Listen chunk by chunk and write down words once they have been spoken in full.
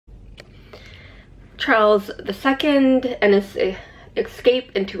Charles II and His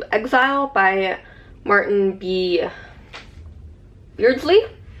Escape into Exile by Martin B. Beardsley.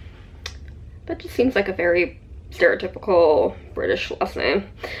 That just seems like a very stereotypical British last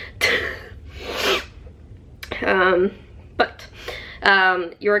name. But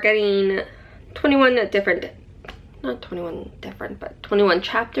you're getting 21 different, not 21 different, but 21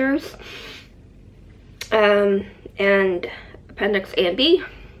 chapters, and Appendix A and B.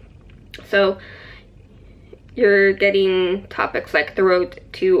 So you're getting topics like the road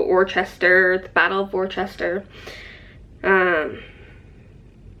to Worcester, the Battle of Worcester,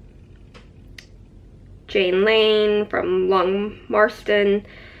 Jane Lane from Long Marston,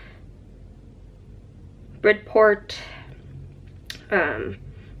 Bridport,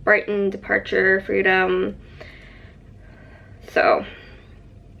 Brighton, Departure, Freedom. So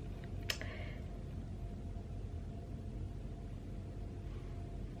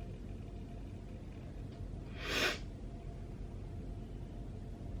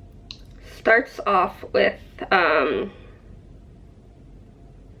starts off with a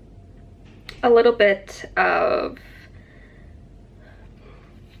little bit of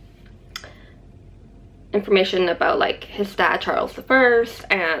information about like his dad, Charles I,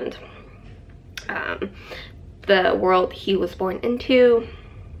 and the world he was born into,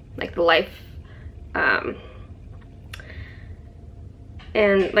 like the life, and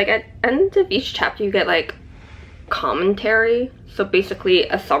like at the end of each chapter you get like commentary, so basically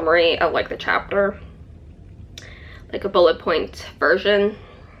a summary of like the chapter, like a bullet point version.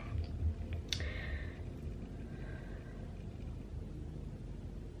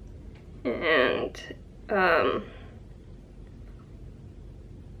 And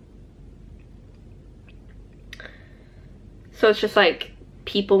so it's just like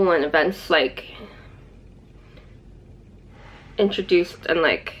people and events like introduced, and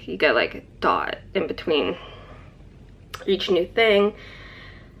like you get like a dot in between each new thing.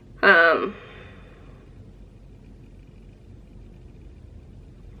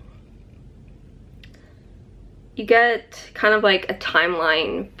 You get kind of like a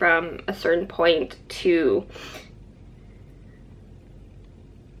timeline from a certain point to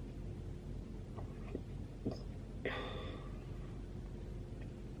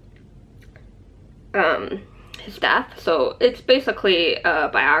his death. So it's basically a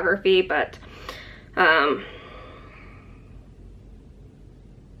biography, but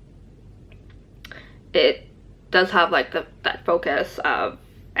it does have like that focus of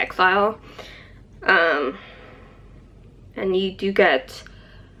exile. And you do get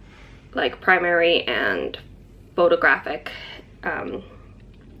like primary and photographic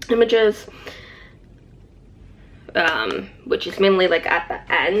images, which is mainly like at the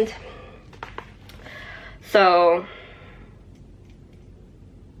end. So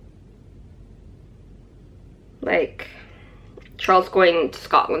like Charles going to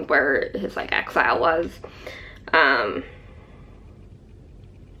Scotland where his like exile was,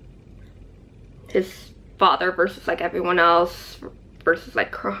 his father versus like everyone else, versus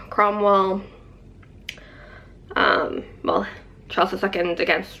like Cromwell, well, Charles II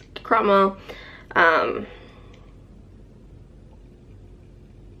against Cromwell,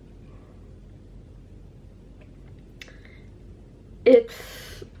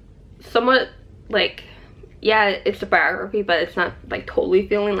 it's somewhat like, yeah, it's a biography, but it's not like totally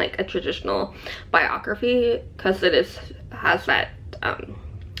feeling like a traditional biography, because it has that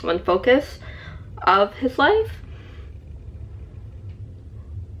one focus of his life.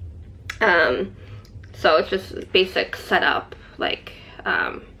 So it's just basic setup, like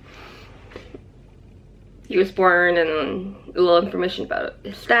he was born and a little information about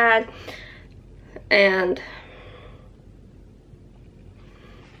his dad, and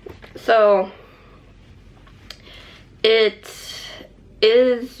so it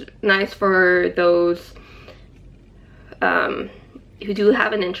is nice for those who do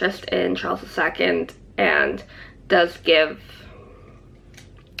have an interest in Charles II, and does give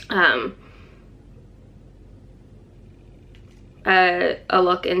a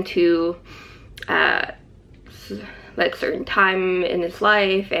look into like certain time in his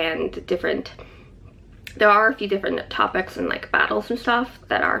life, and different, there are a few different topics and like battles and stuff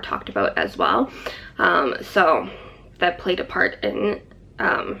that are talked about as well, so that played a part in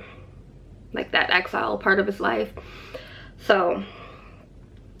like that exile part of his life. So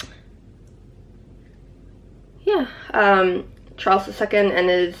yeah, Charles II and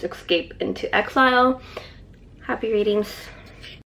His Escape into Exile. Happy readings.